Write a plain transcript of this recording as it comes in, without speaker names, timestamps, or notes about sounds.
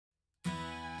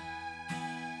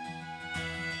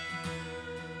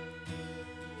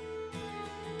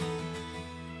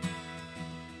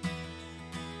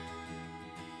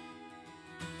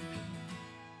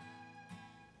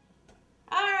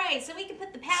Alright, so we can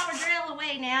put the power drill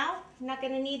away now. I'm not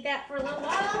going to need that for a little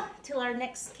while till our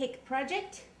next cake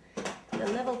project. The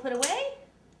level put away.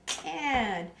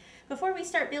 And before we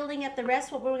start building up the rest,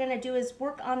 what we're going to do is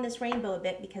work on this rainbow a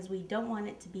bit because we don't want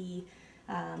it to be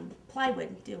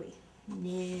plywood, do we?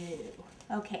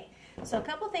 No. Okay, so a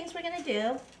couple things we're going to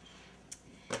do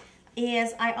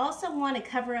is I also want to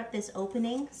cover up this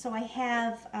opening. So I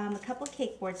have a couple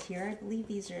cake boards here. I believe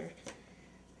these are,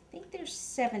 I think they're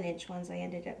 7-inch ones I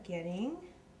ended up getting.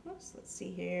 Oops, let's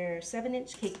see here,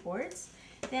 7-inch cake boards.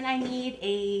 Then I need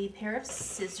a pair of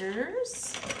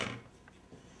scissors.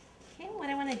 Okay, what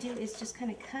I want to do is just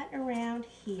kind of cut around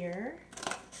here.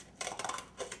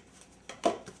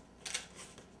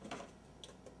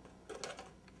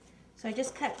 So I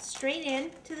just cut straight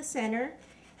in to the center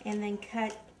and then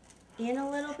cut in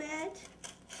a little bit.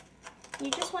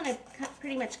 You just want to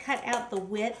pretty much cut out the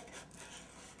width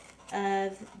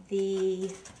of the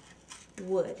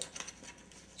wood,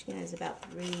 which again is about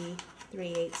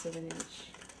 3/8 of an inch.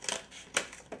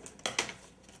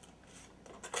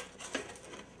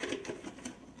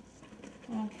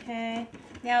 Okay,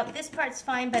 now this part's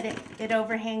fine, but it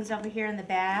overhangs over here in the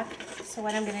back. So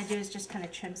what I'm going to do is just kind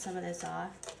of trim some of this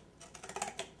off.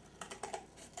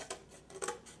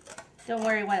 Don't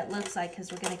worry what it looks like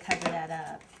because we're going to cover that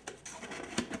up.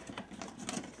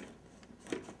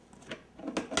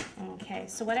 Okay,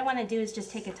 so what I want to do is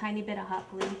just take a tiny bit of hot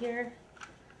glue here.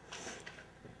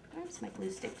 Oops, my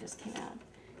glue stick just came out.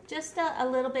 Just a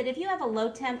little bit. If you have a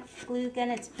low temp glue gun,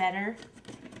 it's better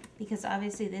because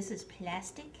obviously this is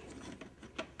plastic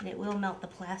and it will melt the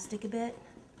plastic a bit.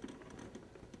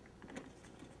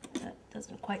 That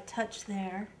doesn't quite touch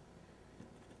there.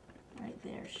 Right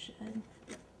there should.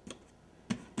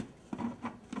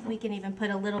 We can even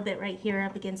put a little bit right here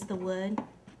up against the wood.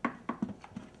 And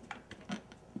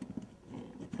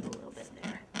put a little bit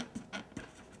there.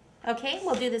 Okay,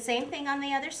 we'll do the same thing on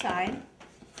the other side.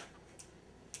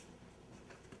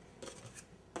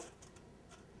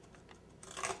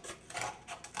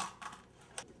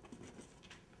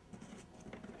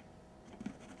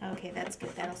 Okay, that's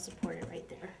good. That'll support it right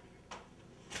there.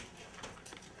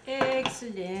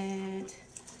 Excellent.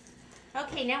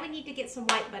 Okay, now we need to get some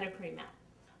white buttercream out.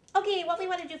 Okay, what we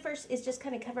want to do first is just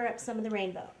kind of cover up some of the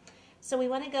rainbow. So we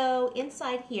want to go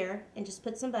inside here and just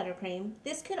put some buttercream.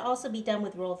 This could also be done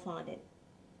with roll fondant.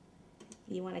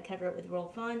 If you want to cover it with roll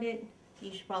fondant,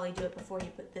 you should probably do it before you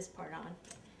put this part on.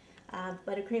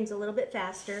 Buttercream's a little bit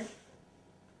faster.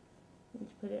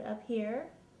 Put it up here.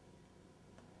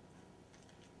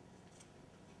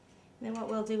 And then what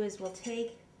we'll do is we'll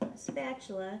take a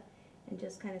spatula and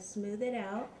just kind of smooth it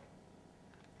out.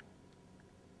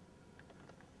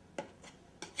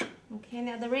 Okay,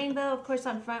 now the rainbow, of course,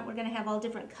 on front, we're going to have all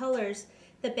different colors.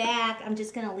 The back, I'm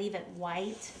just going to leave it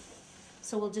white.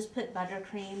 So we'll just put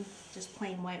buttercream, just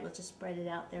plain white. We'll just spread it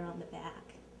out there on the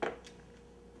back.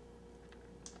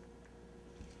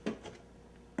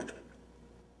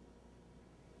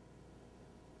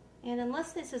 And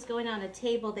unless this is going on a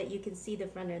table that you can see the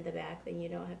front and the back, then you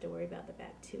don't have to worry about the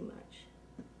back too much.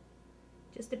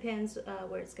 Just depends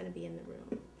where it's going to be in the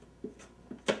room.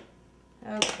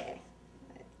 Okay.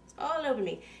 All over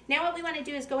me. Now what we want to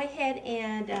do is go ahead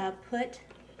and put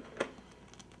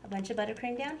a bunch of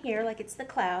buttercream down here like it's the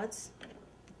clouds.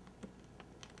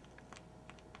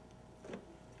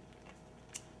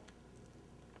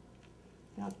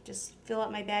 I'll just fill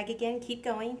up my bag again, keep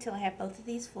going until I have both of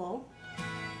these full.